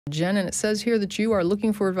Jen, and it says here that you are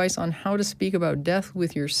looking for advice on how to speak about death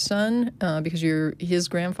with your son because his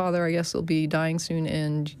grandfather, I guess, will be dying soon,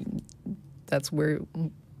 and that's where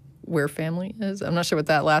family is. I'm not sure what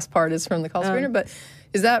that last part is from the call screener, but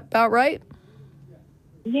is that about right?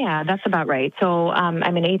 Yeah, that's about right. So I'm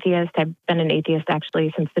an atheist. I've been an atheist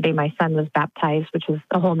actually since the day my son was baptized, which is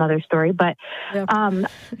a whole nother story. But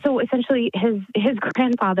so essentially his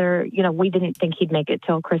grandfather, we didn't think he'd make it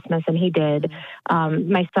till Christmas, and he did.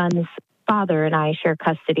 My son's father and I share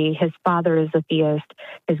custody. His father is a theist.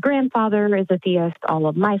 His grandfather is a theist. All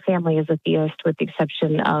of my family is a theist with the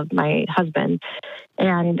exception of my husband.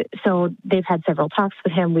 And so they've had several talks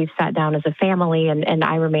with him. We've sat down as a family, and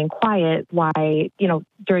I remain quiet. Why,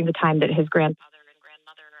 during the time that his grandfather and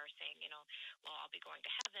grandmother are saying, well, I'll be going to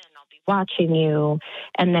heaven, I'll be watching you.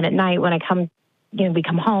 And then at night when I come, we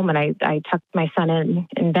come home and I tuck my son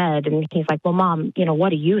in bed, and he's like, well, Mom, what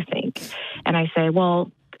do you think? And I say, well,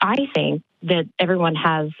 I think that everyone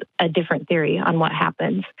has a different theory on what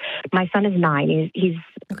happens. My son is 9. He's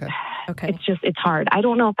okay. It's hard. I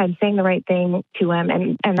don't know if I'm saying the right thing to him.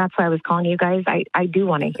 And that's why I was calling you guys. I do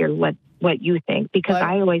want to hear what you think, because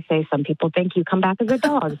I always say some people think you come back as a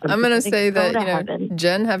dog. I'm going to say that,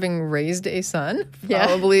 Jen, having raised a son,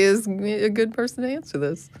 probably is a good person to answer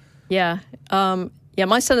this. Yeah.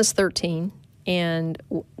 My son is 13, and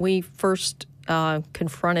we first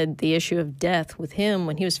confronted the issue of death with him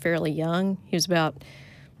when he was fairly young. He was about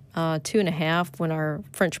 2.5 when our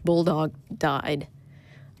French bulldog died.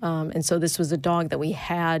 And so this was a dog that we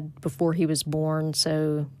had before he was born.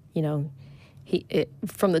 So,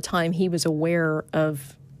 from the time he was aware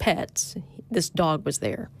of pets, this dog was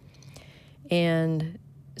there. And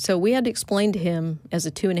so we had to explain to him as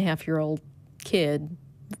a 2.5-year-old kid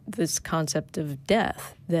this concept of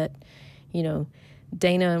death, that,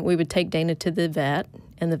 we would take Dana to the vet,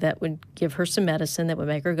 and the vet would give her some medicine that would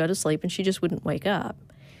make her go to sleep, and she just wouldn't wake up.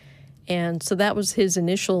 And so that was his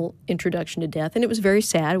initial introduction to death, and it was very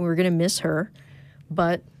sad. We were going to miss her,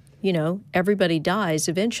 but, everybody dies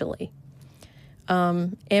eventually.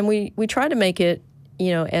 And we try to make it,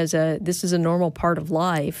 as this is a normal part of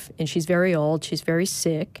life, and she's very old, she's very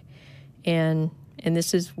sick, and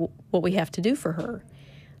this is what we have to do for her.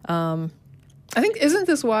 I think, isn't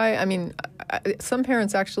this why, some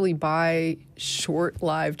parents actually buy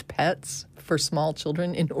short-lived pets for small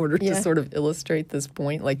children in order to sort of illustrate this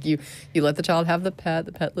point? Like you let the child have the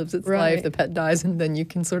pet lives its life, the pet dies, and then you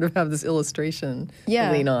can sort of have this illustration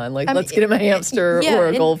to lean on. Like, let's get him a hamster or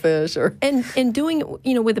a goldfish. And doing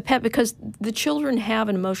it, with the pet, because the children have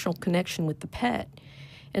an emotional connection with the pet.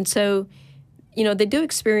 And so, they do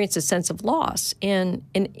experience a sense of loss. And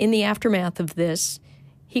in the aftermath of this,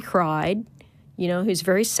 he cried. He was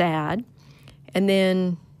very sad. And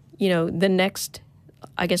then, the next,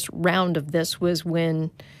 I guess, round of this was when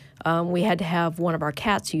we had to have one of our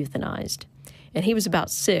cats euthanized. And he was about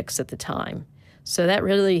 6 at the time. So that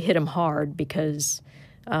really hit him hard because,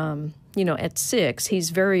 at 6, he's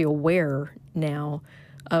very aware now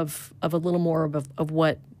of a little more of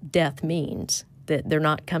what death means, that they're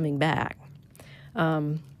not coming back.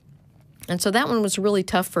 And so that one was really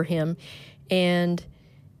tough for him. And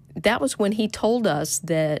that was when he told us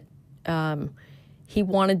that he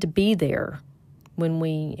wanted to be there when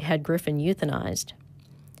we had Griffin euthanized.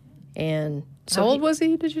 And so how old was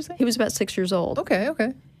he, did you say? He was about 6 years old. Okay.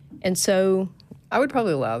 And so I would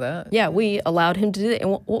probably allow that. Yeah, we allowed him to do it.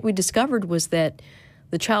 And what we discovered was that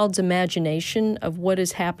the child's imagination of what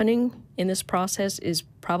is happening in this process is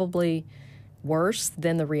probably worse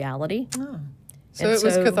than the reality. Oh. So it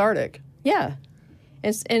was cathartic. Yeah.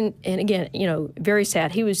 And again, very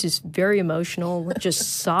sad. He was just very emotional,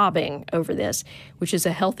 just sobbing over this, which is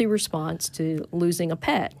a healthy response to losing a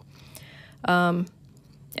pet. And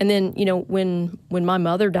then, when my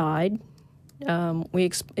mother died,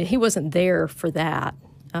 he wasn't there for that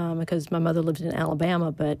because my mother lived in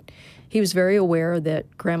Alabama, but he was very aware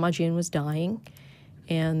that Grandma Jean was dying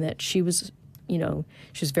and that she was, she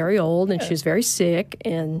was very old and she was very sick.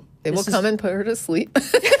 And they will come and put her to sleep.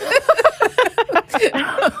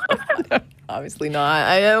 Obviously not.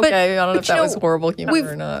 I don't know if that was horrible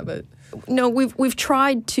humor or not, but no, we've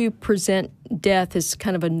tried to present death as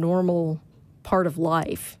kind of a normal part of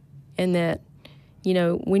life, and that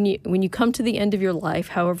when you come to the end of your life,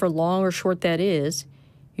 however long or short that is,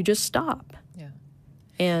 you just stop. Yeah.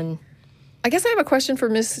 And I guess I have a question for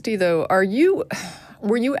Misty though.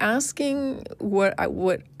 Were you asking what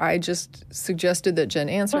I just suggested that Jen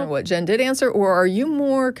answered and what Jen did answer, or are you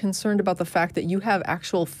more concerned about the fact that you have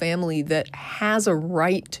actual family that has a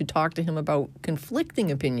right to talk to him about conflicting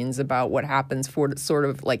opinions about what happens for sort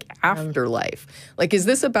of like afterlife? Like, is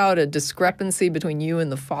this about a discrepancy between you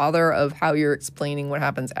and the father of how you're explaining what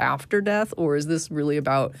happens after death, or is this really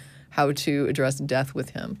about how to address death with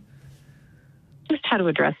him? Just how to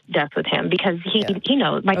address death with him, because he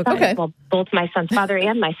knows. My son, well, both my son's father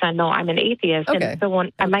and my son know I'm an atheist. And so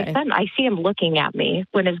when my son, I see him looking at me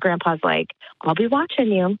when his grandpa's like, I'll be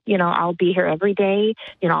watching you. You know, I'll be here every day.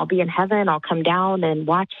 You know, I'll be in heaven. I'll come down and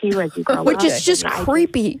watch you as you grow up. Which is just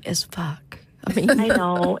creepy as fuck. I mean, I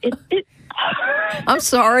know. I'm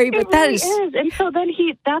sorry, but that really is. And so then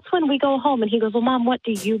that's when we go home and he goes, well, Mom, what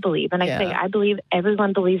do you believe? And I say, I believe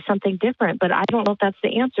everyone believes something different, but I don't know if that's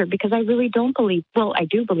the answer, because I really don't believe, well, I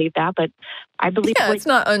do believe that, but I believe it's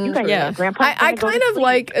not untrue. I kind of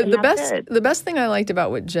like the best thing I liked about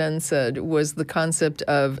what Jen said was the concept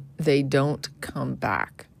of they don't come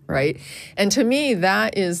back. Right? And to me,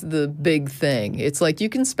 that is the big thing. It's like you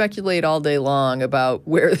can speculate all day long about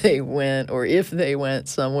where they went or if they went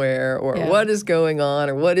somewhere or what is going on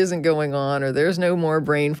or what isn't going on or there's no more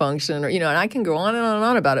brain function or, you know, and I can go on and on and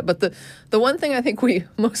on about it. But the one thing I think we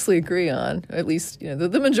mostly agree on, at least, you know,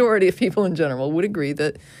 the majority of people in general would agree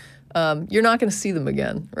that you're not going to see them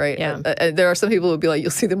again, right? Yeah. There are some people who would be like,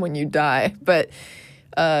 you'll see them when you die. But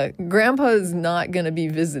Grandpa is not going to be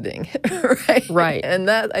visiting, right? Right. And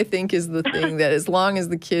that, I think, is the thing that as long as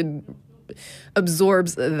the kid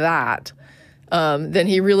absorbs that, then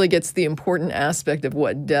he really gets the important aspect of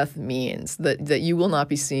what death means, that you will not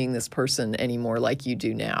be seeing this person anymore like you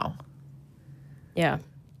do now. Yeah.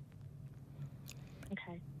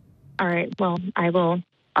 Okay. All right. Well,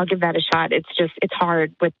 I'll give that a shot. It's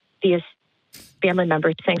hard with these family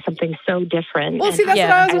members saying something so different. Well, see, that's what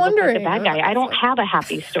I was wondering. The bad guy. I don't have a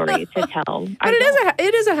happy story to tell. But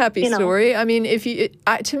it is a happy story. I mean,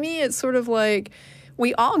 to me, it's sort of like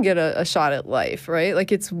we all get a shot at life, right?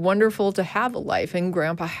 Like, it's wonderful to have a life, and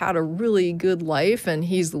Grandpa had a really good life, and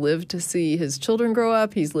he's lived to see his children grow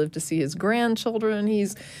up. He's lived to see his grandchildren.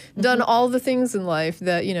 He's done all the things in life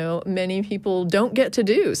that, you know, many people don't get to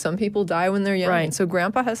do. Some people die when they're young. Right. And so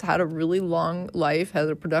Grandpa has had a really long life, has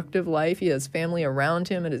a productive life. He has family around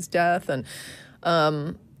him at his death, and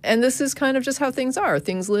this is kind of just how things are.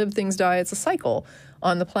 Things live, things die. It's a cycle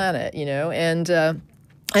on the planet, you know. And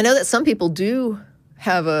I know that some people do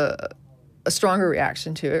have a stronger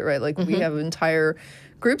reaction to it, right? Like we have entire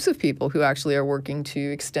groups of people who actually are working to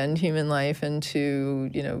extend human life and to,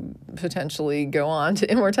 you know, potentially go on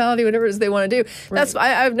to immortality, whatever it is they want to do. Right.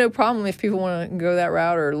 I have no problem if people want to go that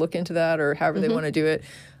route or look into that or however they want to do it.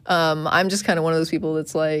 I'm just kind of one of those people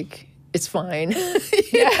that's like, it's fine.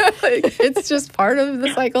 Like, it's just part of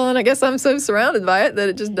the cycle, and I guess I'm so surrounded by it that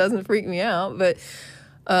it just doesn't freak me out. But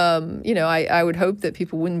you know, I would hope that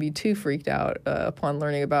people wouldn't be too freaked out upon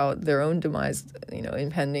learning about their own demise, you know,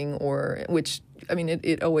 impending, or which, I mean,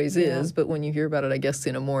 it always is, but when you hear about it, I guess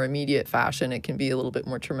in a more immediate fashion, it can be a little bit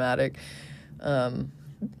more traumatic.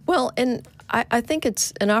 Well, and I think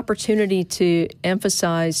it's an opportunity to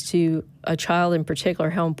emphasize to a child in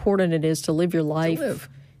particular how important it is to live your life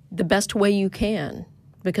the best way you can,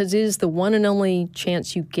 because it is the one and only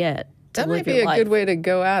chance you get. That might be a good way to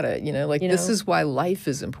go at it, you know, like this is why life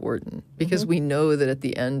is important, because we know that at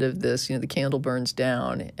the end of this, you know, the candle burns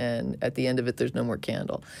down and at the end of it, there's no more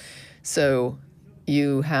candle. So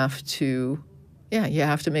you have to, you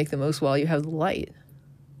have to make the most while you have the light.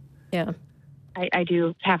 Yeah. I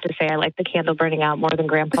do have to say I like the candle burning out more than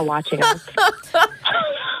Grandpa watching us.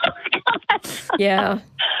 Yeah.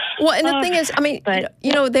 Well, and the thing is, I mean,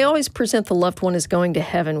 you know, they always present the loved one as going to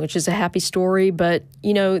heaven, which is a happy story. But,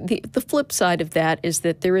 you know, the flip side of that is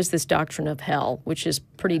that there is this doctrine of hell, which is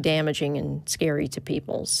pretty damaging and scary to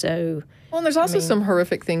people. So, well, and there's also some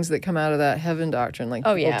horrific things that come out of that heaven doctrine, like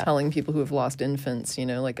people telling people who have lost infants, you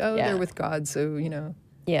know, like, they're with God, so, you know,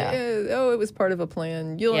 it was part of a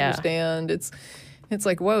plan. You'll understand. It's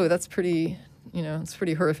like, whoa, that's pretty, you know, it's a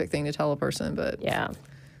pretty horrific thing to tell a person, but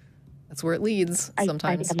that's where it leads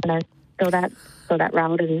sometimes. I think I'm going to go that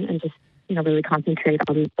route and just, you know, really concentrate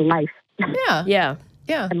on the life. Yeah.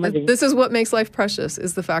 This is what makes life precious,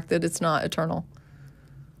 is the fact that it's not eternal.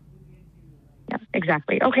 Yeah,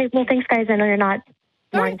 exactly. Okay, well, thanks, guys. I know you're not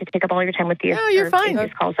wanting to take up all your time with you. No, you're fine.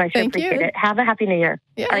 This call, so I sure appreciate it. Have a happy New Year.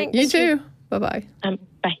 Yeah, all right, you too. Bye-bye.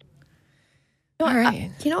 Bye. All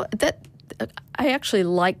right. You know, I actually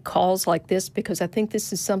like calls like this because I think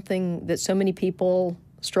this is something that so many people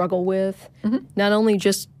struggle with, not only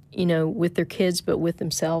just with their kids, but with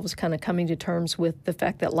themselves, kind of coming to terms with the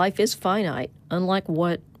fact that life is finite, unlike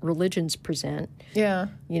what religions present. Yeah.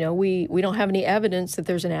 We don't have any evidence that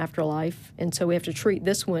there's an afterlife, and so we have to treat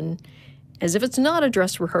this one as if it's not a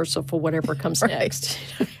dress rehearsal for whatever comes next.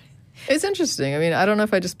 It's interesting. I mean, I don't know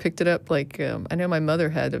if I just picked it up. Like, I know my mother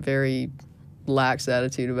had a very lax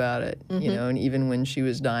attitude about it, and even when she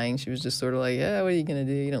was dying, she was just sort of like, yeah, what are you going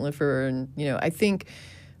to do? You don't live for her. And, I think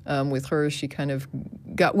with her, she kind of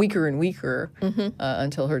got weaker and weaker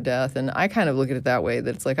until her death. And I kind of look at it that way,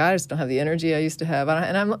 that it's like, I just don't have the energy I used to have.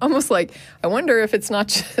 And I'm almost like, I wonder if it's not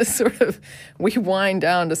just sort of, we wind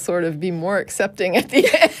down to sort of be more accepting at the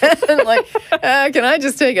end. Like, can I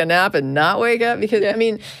just take a nap and not wake up? Because, I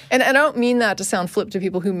mean, and I don't mean that to sound flip to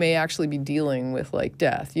people who may actually be dealing with, like,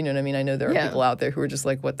 death. You know what I mean? I know there are people out there who are just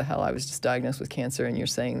like, what the hell? I was just diagnosed with cancer and you're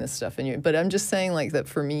saying this stuff. But I'm just saying, like, that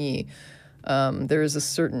for me, there are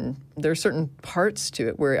certain parts to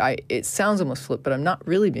it where it sounds almost flip, but I'm not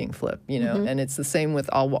really being flip, And it's the same with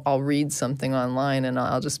I'll read something online and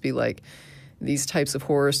I'll just be like, these types of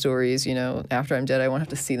horror stories, after I'm dead, I won't have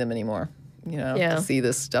to see them anymore. I don't have to see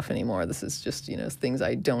this stuff anymore. This is just, things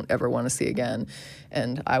I don't ever want to see again,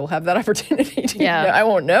 and I will have that opportunity. I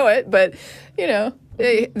won't know it, but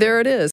there it is.